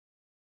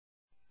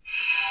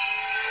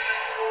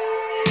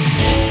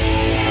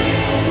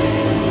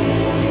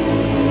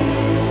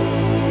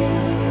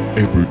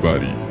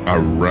everybody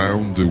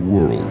around the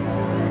world.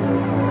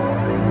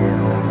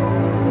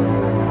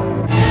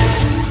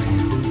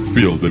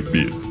 Feel the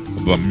beat,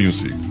 the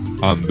music,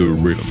 and the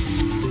rhythm.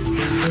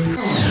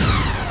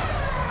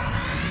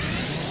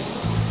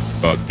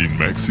 But in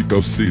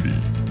Mexico City,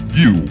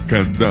 you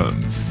can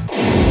dance.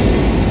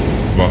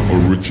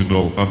 The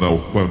original and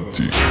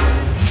authentic.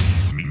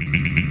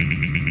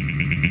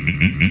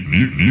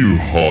 New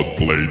Hot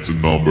Plate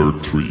number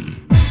 3.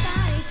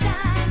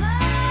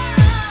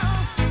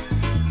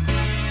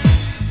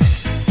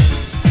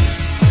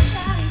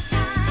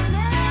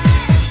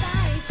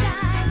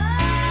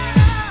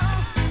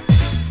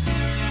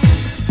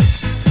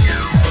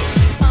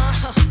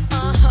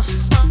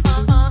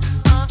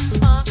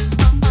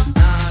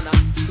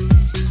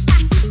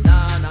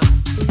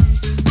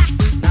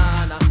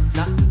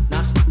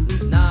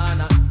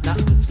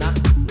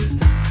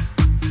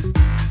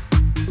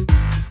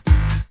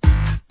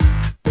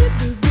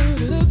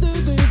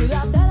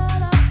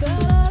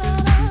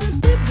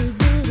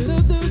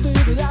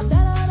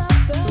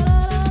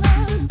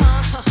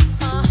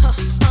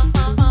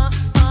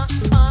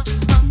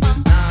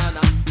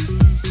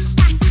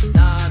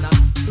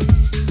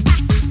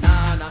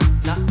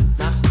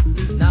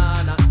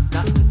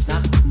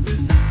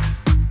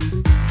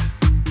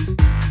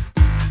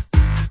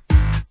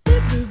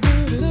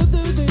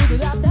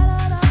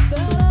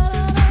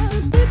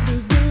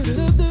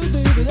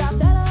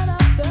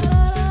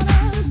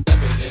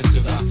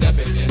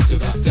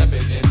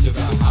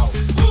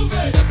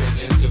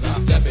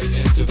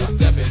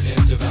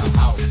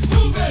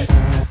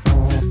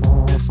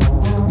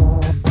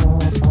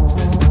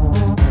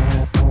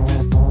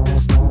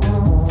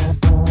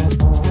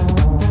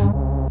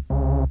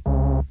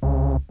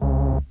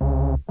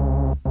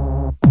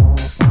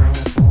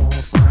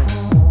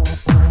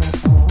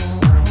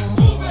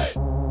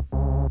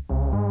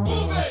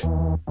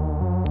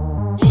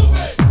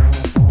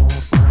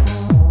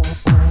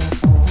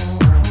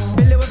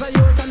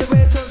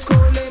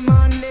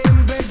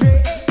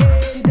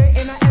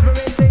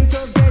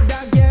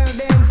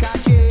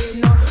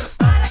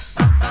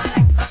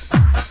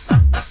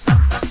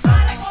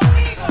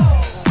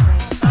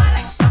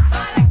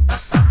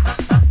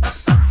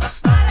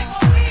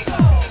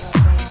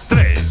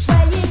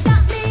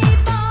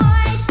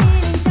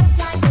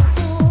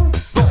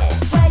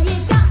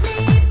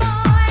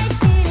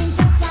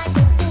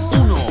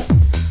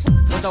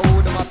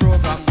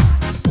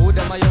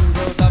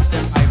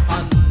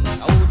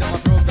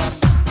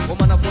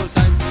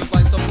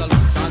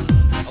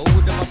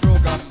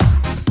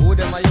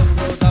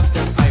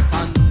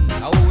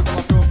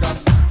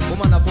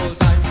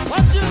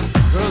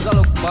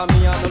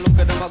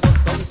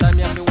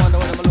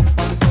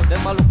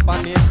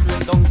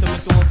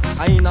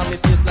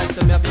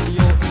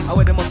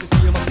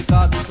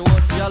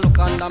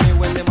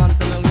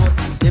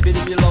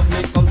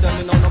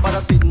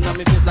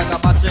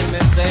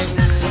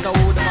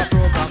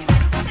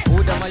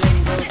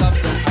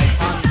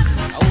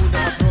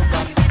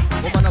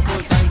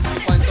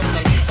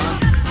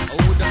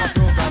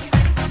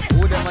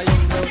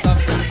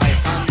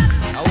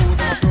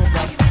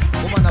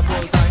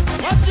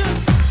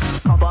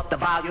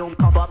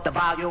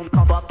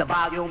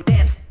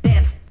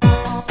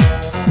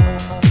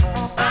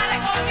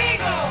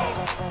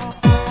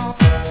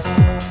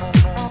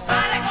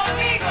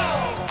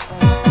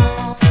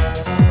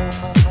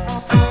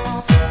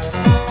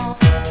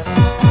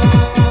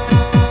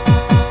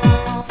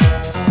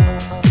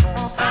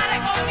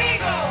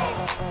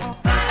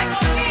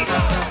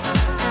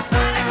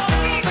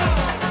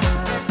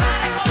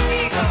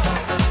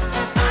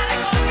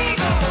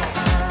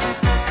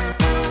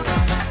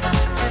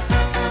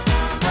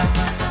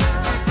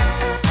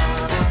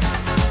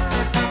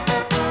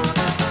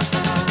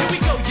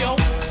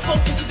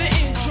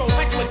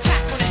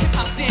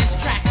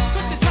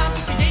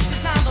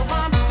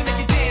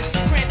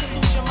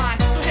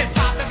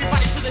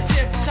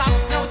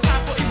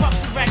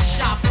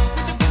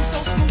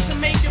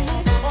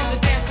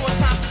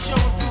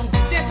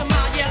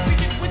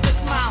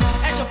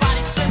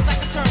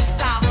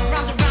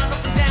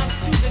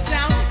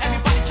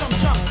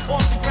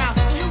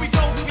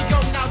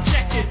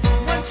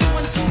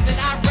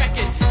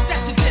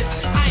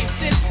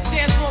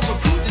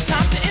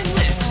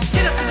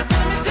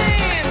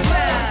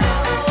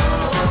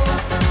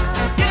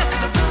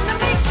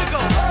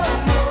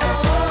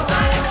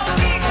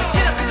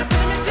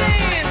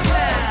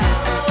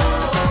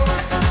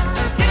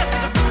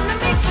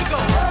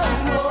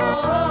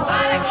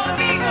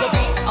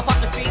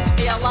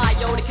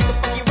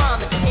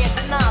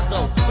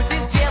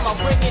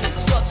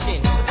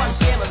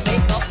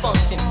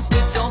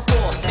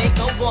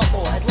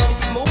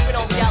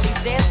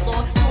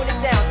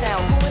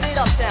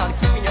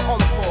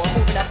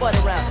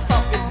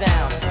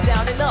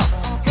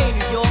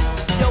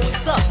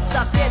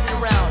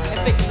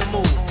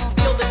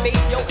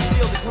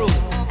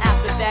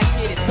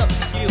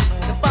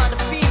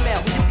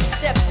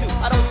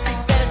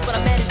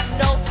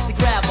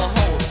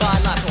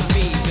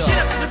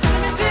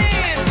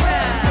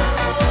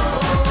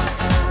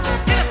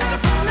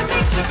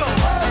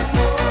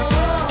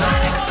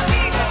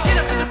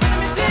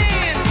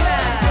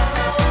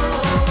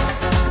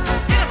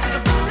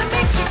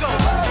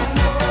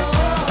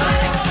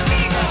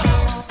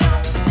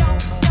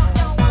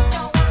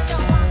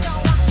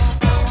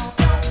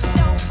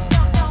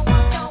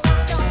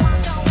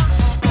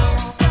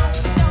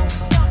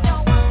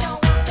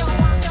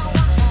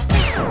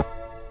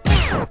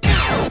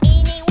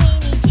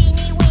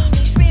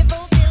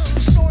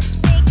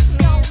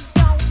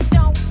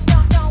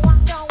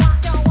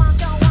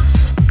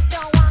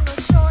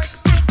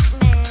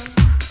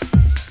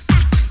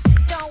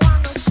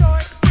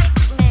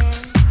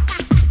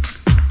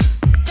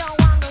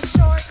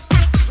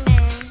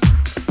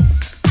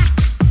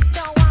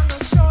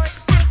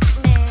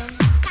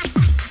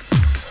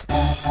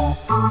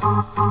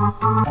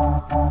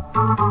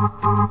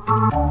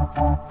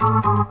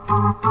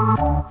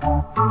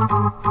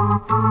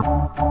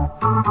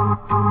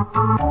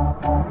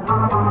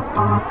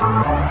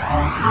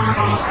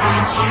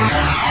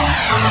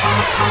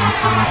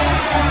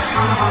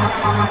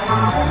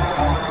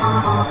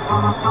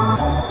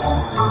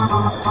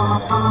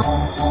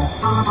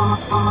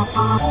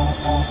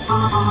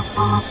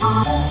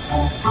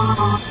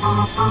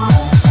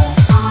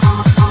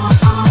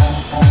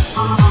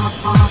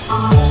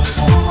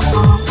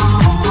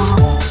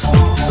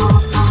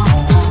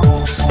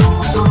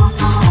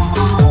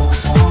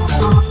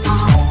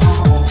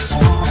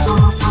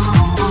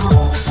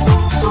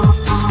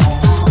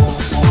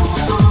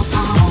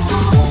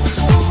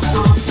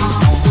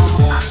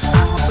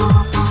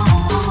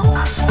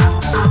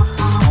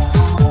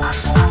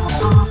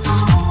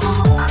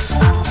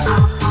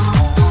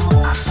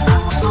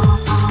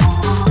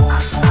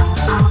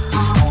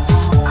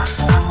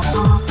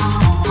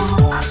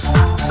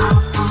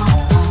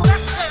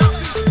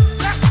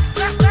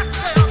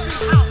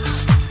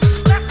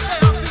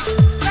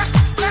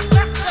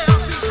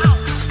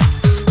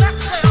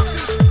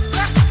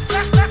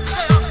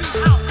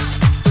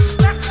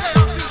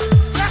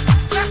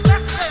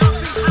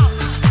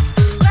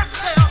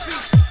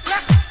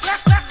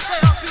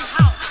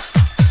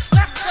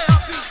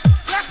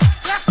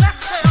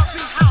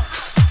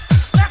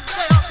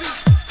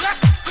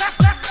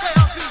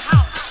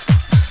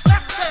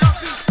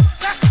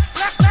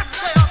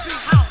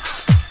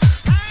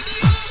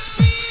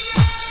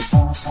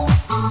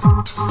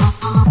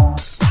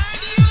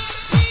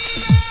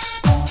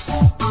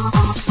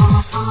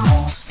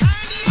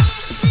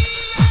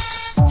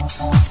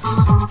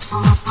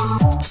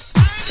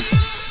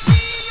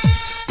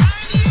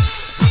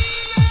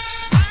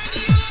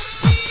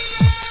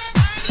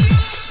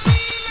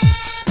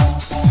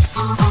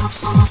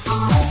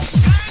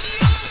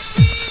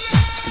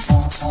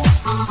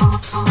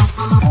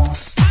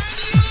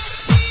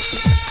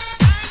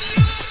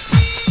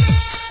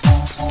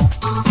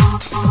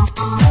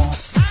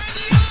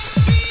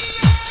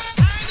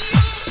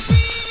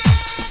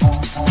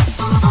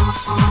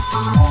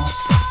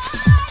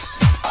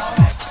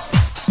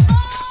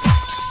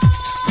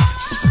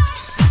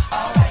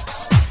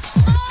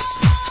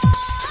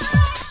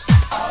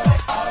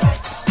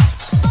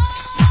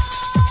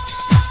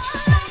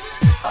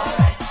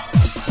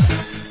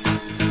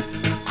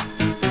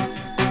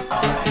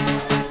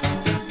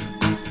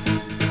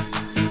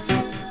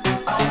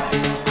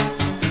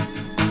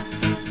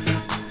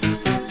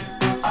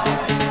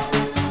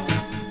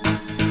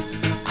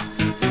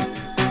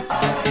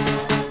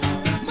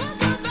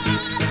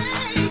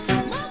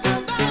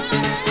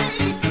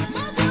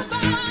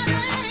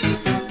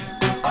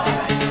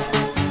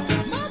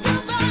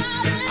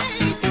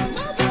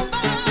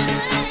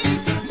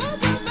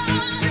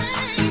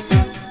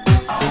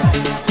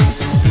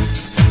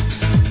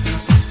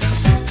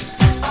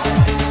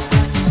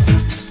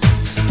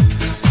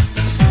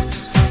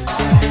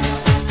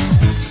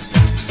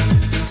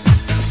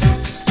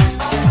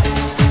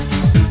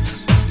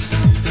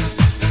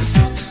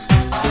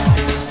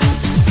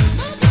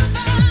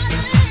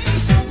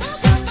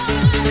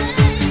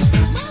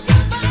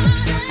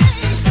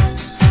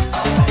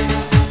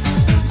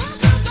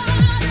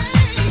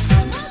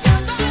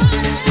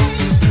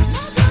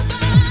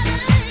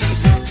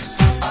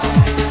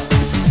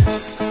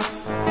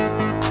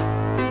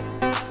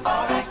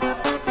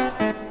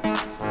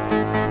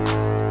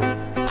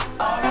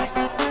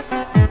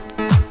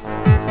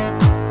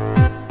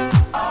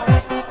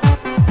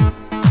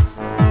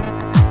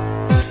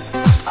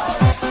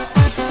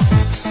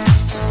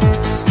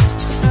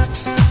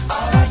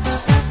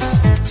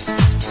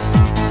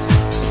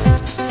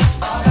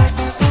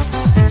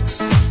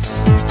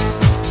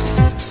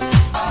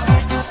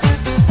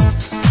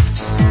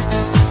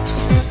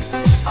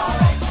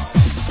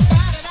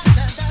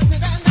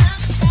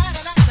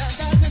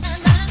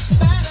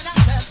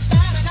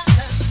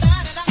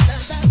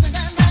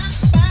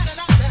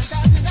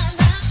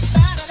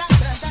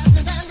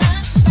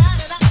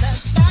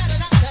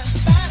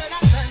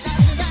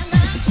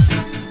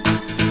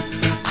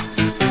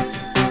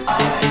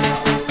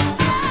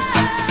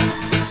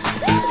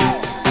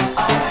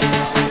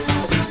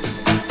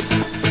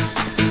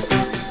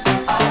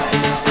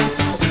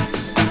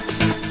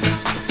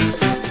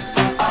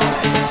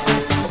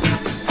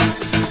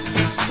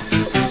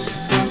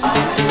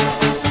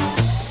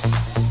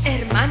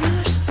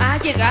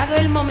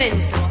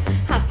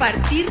 A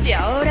partir de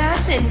ahora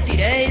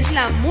sentiréis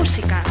la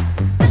música.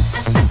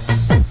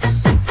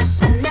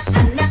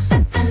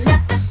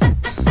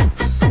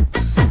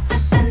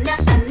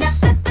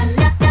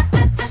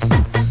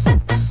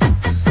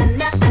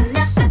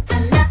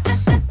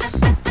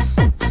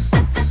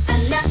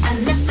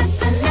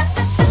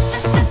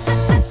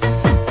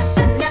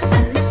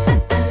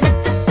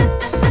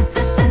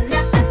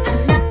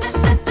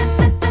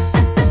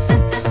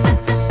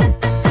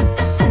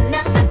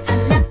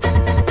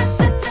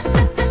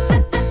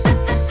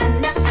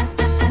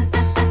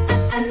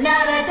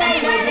 Another day.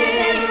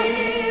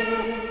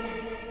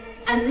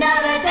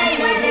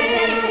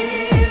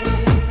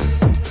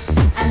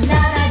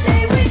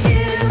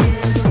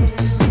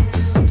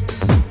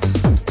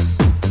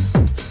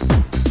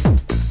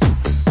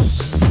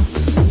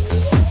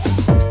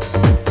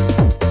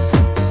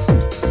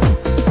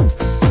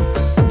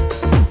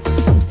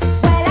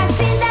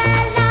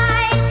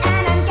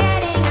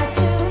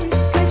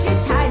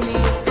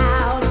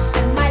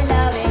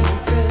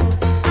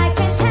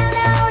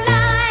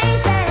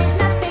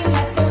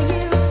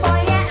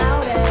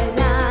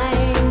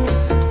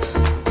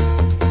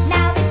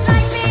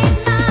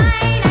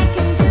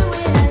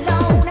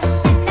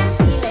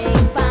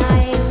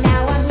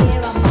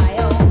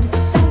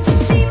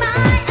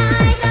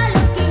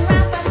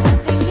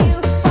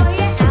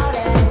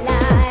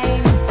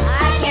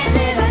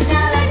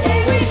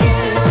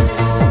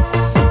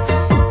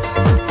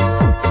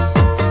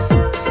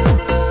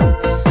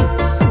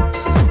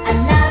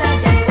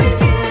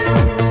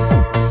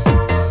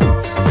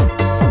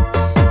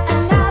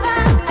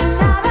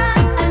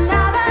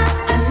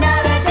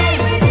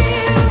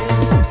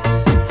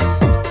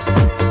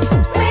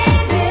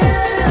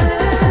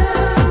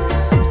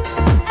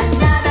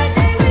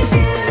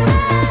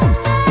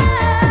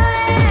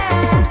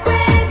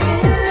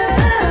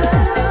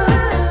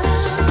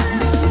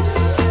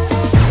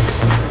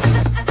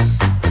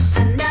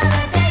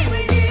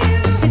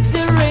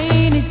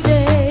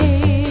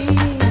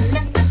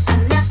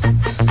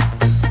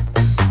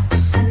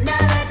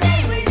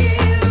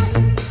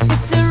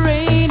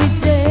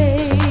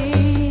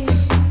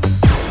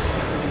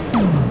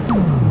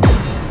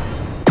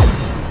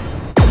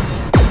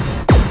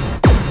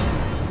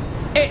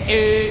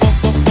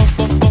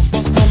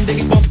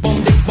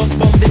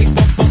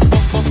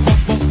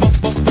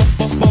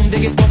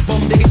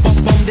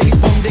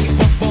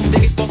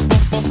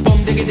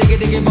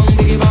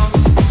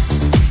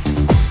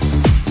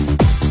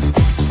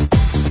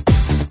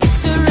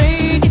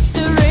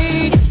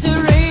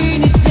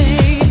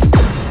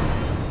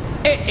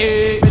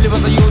 Billy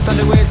was a youth on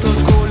the way to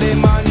school, a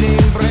man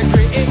named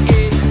Frederick.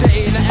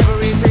 They ain't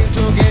everything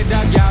to get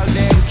that girl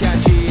then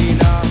catching.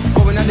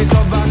 Going at the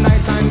club at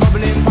night time,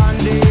 bubbling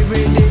pandy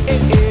with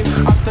it.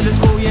 After the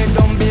school, yeah,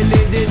 dumb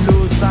Billy did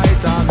lose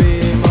sight of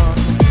him.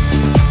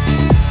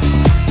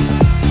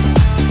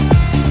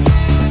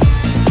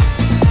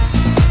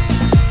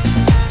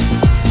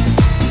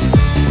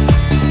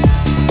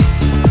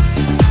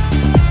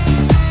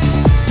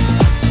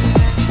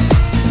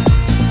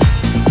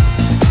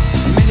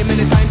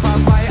 Many time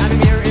pass by and I'm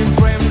here in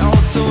frame now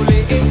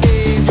slowly.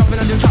 Jumping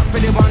on the track for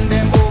the one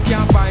them who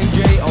can't find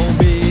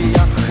J.O.B.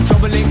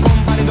 Trouble in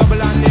company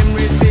double and them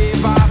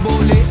receive a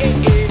bully.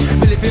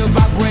 Billy feel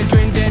back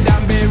brethren dead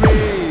and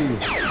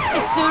buried.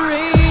 It's a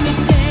rainy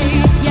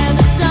day, yeah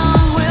the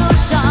sun will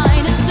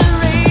shine. It's a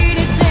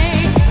rainy day,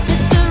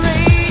 it's a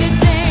rainy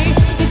day,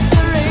 it's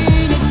a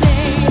rainy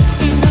day.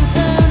 It will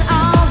turn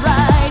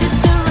alright.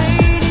 It's a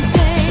rainy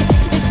day,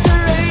 it's a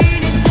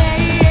rainy day,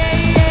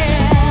 yeah.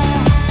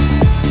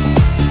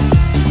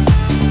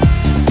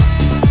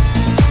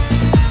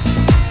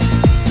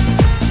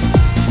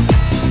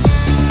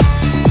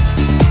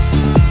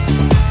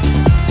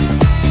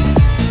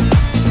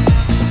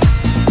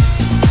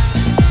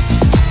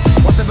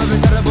 What's a very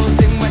terrible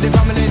thing when the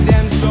family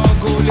them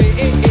struggle.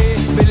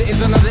 Billy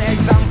is another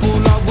example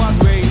of what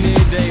rainy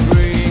day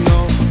bring.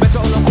 Better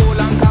all cool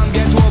and calm,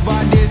 get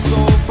over this so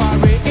far.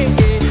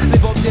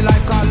 Live up the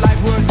life, cause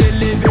life worth the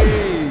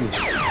living.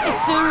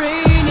 It's a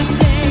rainy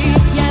day,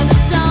 yeah the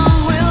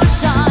sun will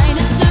shine.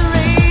 It's a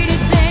rainy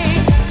day,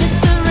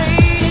 it's a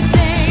rainy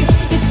day,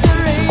 it's a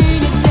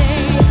rainy day.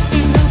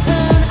 It will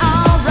turn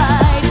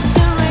alright. It's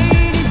a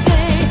rainy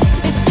day,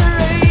 it's a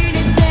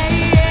rainy day,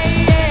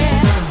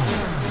 yeah.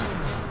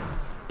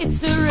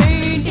 It's a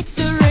rain, it's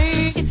a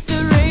rain, it's a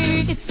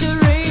rain, it's a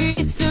rain,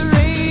 it's a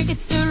rain,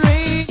 it's a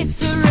rain,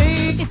 it's a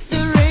rain, it's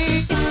a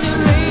rain, it's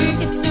a rain,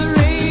 it's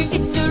a rain,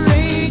 it's a rain, it's a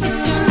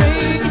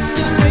rain, it's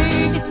a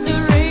rain, it's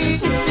a rain,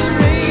 it's a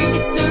rain,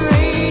 it's a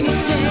rainy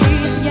day.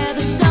 Yeah,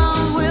 the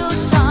sun will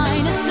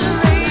shine. It's a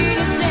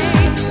rainy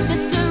day.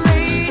 It's a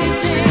rainy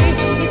day.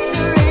 It's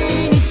a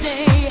rainy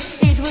day.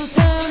 It will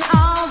turn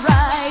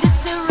alright.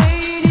 It's a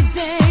rainy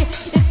day.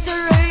 It's a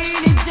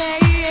rainy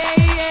day.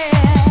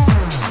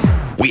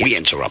 Yeah. We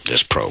interrupt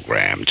this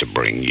program to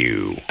bring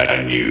you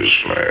a news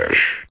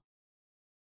flash.